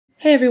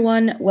Hey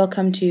everyone,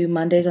 welcome to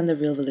Mondays on the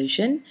Real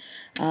Revolution.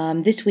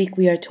 This week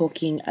we are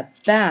talking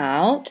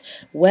about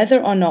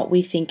whether or not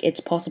we think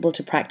it's possible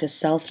to practice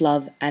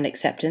self-love and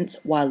acceptance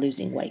while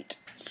losing weight.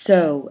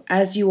 So,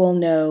 as you all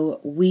know,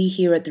 we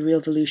here at the Real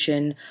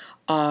Revolution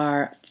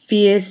are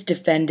fierce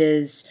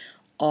defenders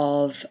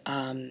of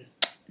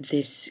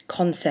this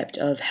concept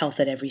of health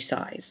at every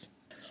size.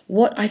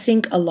 What I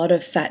think a lot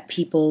of fat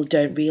people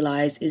don't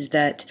realize is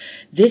that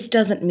this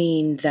doesn't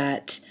mean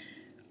that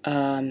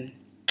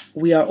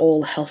we are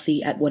all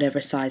healthy at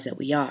whatever size that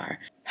we are.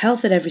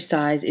 Health at every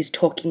size is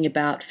talking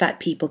about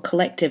fat people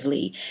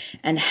collectively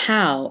and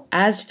how,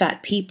 as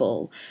fat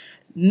people,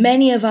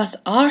 many of us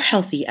are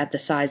healthy at the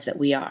size that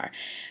we are.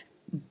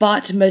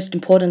 But most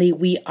importantly,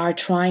 we are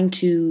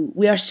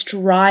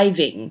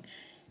striving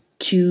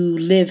to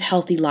live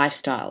healthy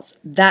lifestyles.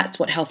 That's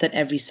what Health at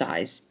Every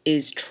Size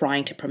is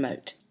trying to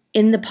promote.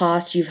 In the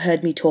past, you've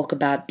heard me talk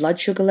about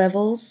blood sugar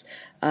levels,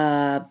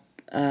 cholesterol,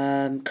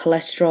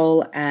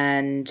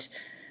 and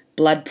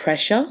blood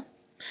pressure,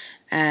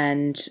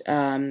 and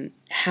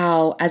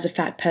how as a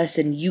fat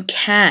person you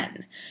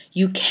can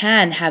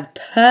have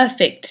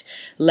perfect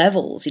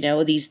levels,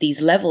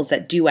 these levels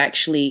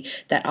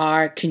that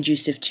are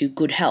conducive to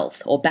good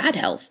health or bad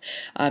health.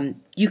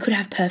 You could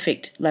have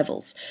perfect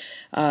levels.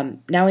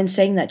 Now, in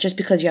saying that, just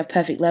because you have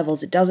perfect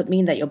levels, it doesn't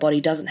mean that your body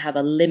doesn't have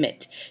a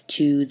limit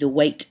to the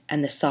weight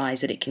and the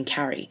size that it can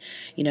carry.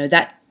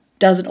 That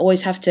doesn't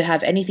always have to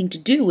have anything to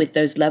do with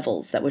those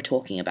levels that we're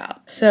talking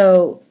about.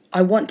 So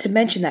I want to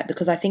mention that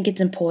because I think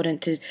it's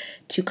important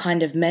to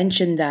kind of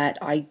mention that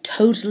I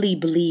totally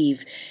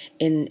believe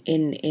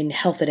in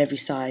health at every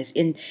size,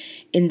 in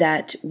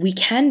that we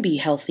can be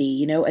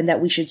healthy, and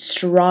that we should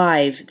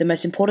strive. The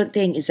most important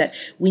thing is that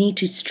we need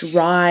to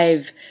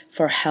strive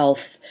for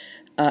health,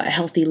 a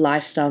healthy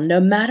lifestyle, no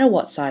matter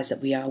what size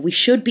that we are. We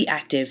should be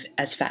active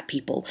as fat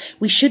people.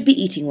 We should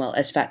be eating well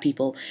as fat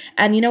people.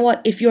 And you know what?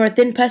 If you're a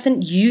thin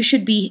person, you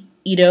should be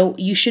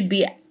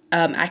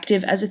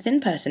active as a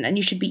thin person, and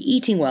you should be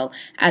eating well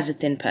as a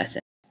thin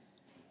person.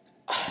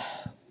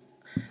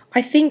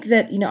 I think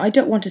that I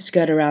don't want to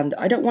skirt around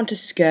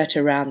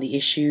the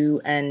issue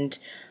and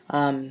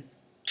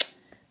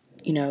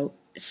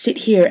sit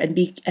here and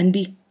be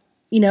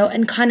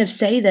and kind of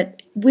say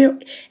that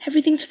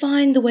everything's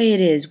fine the way it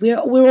is. We're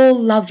all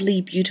lovely,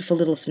 beautiful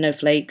little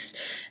snowflakes,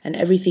 and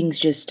everything's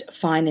just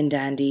fine and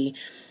dandy.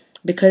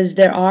 Because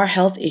there are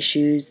health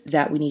issues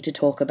that we need to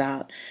talk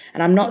about.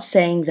 And I'm not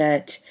saying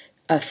that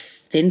a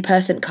thin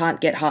person can't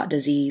get heart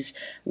disease.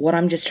 What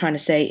I'm just trying to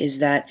say is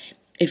that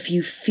if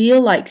you feel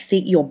like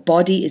your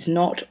body is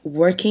not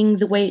working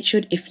the way it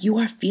should, if you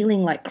are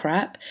feeling like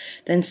crap,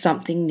 then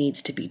something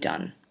needs to be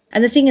done.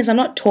 And the thing is, I'm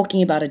not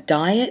talking about a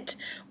diet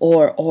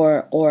or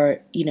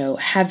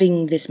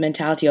having this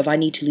mentality of I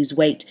need to lose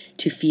weight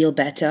to feel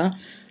better.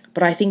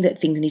 But I think that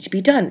things need to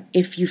be done.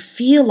 If you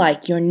feel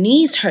like your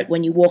knees hurt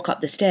when you walk up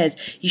the stairs,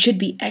 you should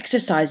be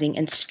exercising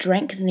and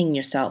strengthening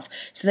yourself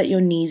so that your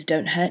knees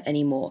don't hurt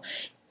anymore.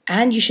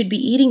 And you should be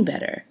eating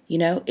better.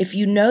 If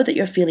you know that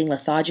you're feeling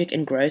lethargic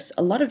and gross,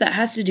 a lot of that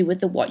has to do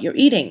with what you're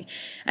eating.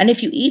 And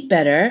if you eat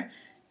better,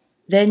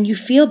 then you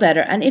feel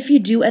better. And if you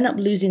do end up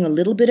losing a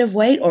little bit of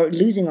weight or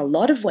losing a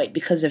lot of weight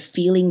because of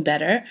feeling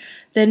better,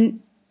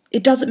 then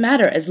it doesn't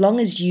matter as long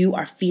as you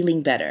are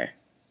feeling better.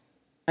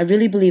 I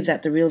really believe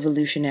that the real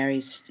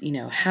revolutionaries,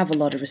 have a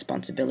lot of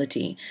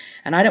responsibility.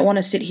 And I don't want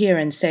to sit here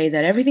and say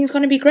that everything's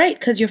going to be great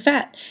because you're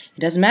fat.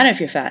 It doesn't matter if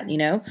you're fat,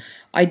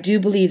 I do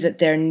believe that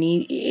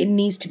it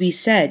needs to be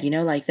said,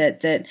 like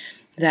that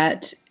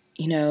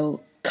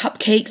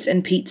cupcakes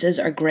and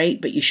pizzas are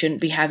great, but you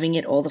shouldn't be having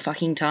it all the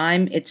fucking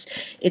time.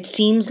 It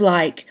seems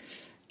like,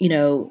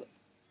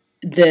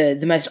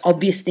 the most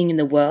obvious thing in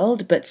the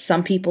world, but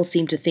some people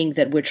seem to think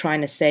that we're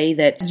trying to say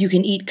that you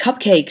can eat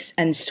cupcakes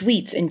and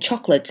sweets and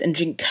chocolates and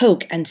drink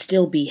Coke and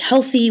still be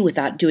healthy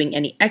without doing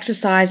any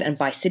exercise and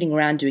by sitting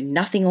around doing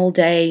nothing all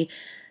day.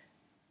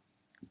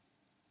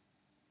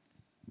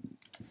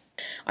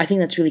 I think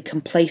that's really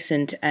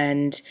complacent,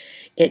 and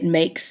it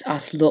makes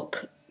us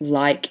look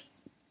like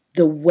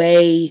the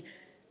way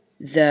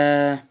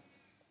the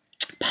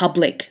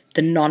public,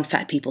 the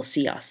non-fat people,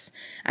 see us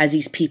as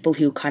these people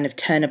who kind of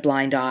turn a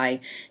blind eye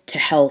to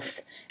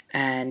health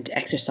and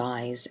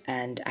exercise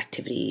and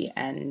activity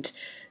and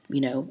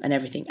and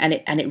everything, and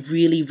it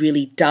really,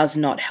 really does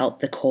not help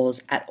the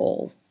cause at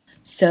all.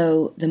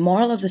 So the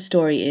moral of the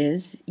story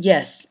is,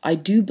 yes, I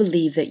do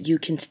believe that you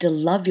can still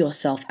love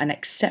yourself and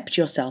accept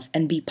yourself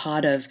and be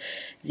part of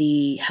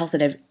the health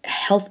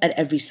at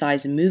every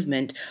size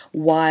movement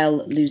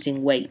while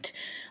losing weight.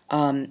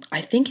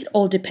 I think it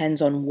all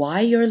depends on why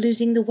you're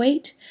losing the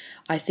weight.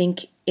 I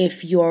think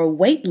if your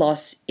weight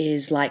loss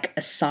is like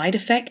a side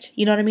effect,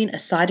 a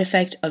side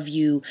effect of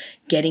you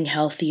getting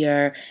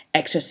healthier,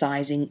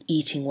 exercising,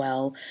 eating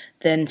well,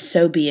 then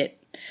so be it.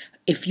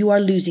 If you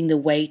are losing the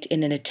weight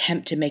in an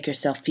attempt to make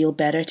yourself feel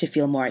better, to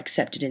feel more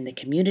accepted in the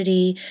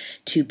community,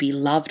 to be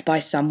loved by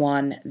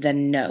someone,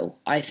 then no,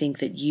 I think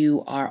that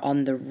you are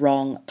on the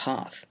wrong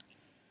path.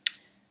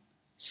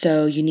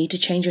 So you need to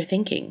change your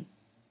thinking.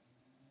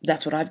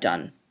 That's what I've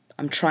done.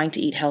 I'm trying to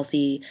eat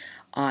healthy.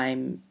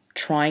 I'm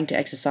trying to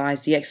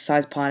exercise. The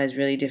exercise part is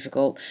really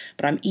difficult,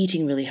 but I'm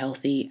eating really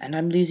healthy and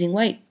I'm losing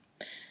weight.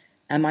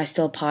 Am I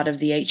still part of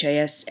the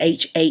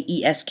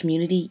HAES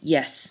community?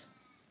 Yes.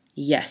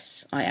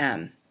 Yes, I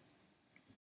am.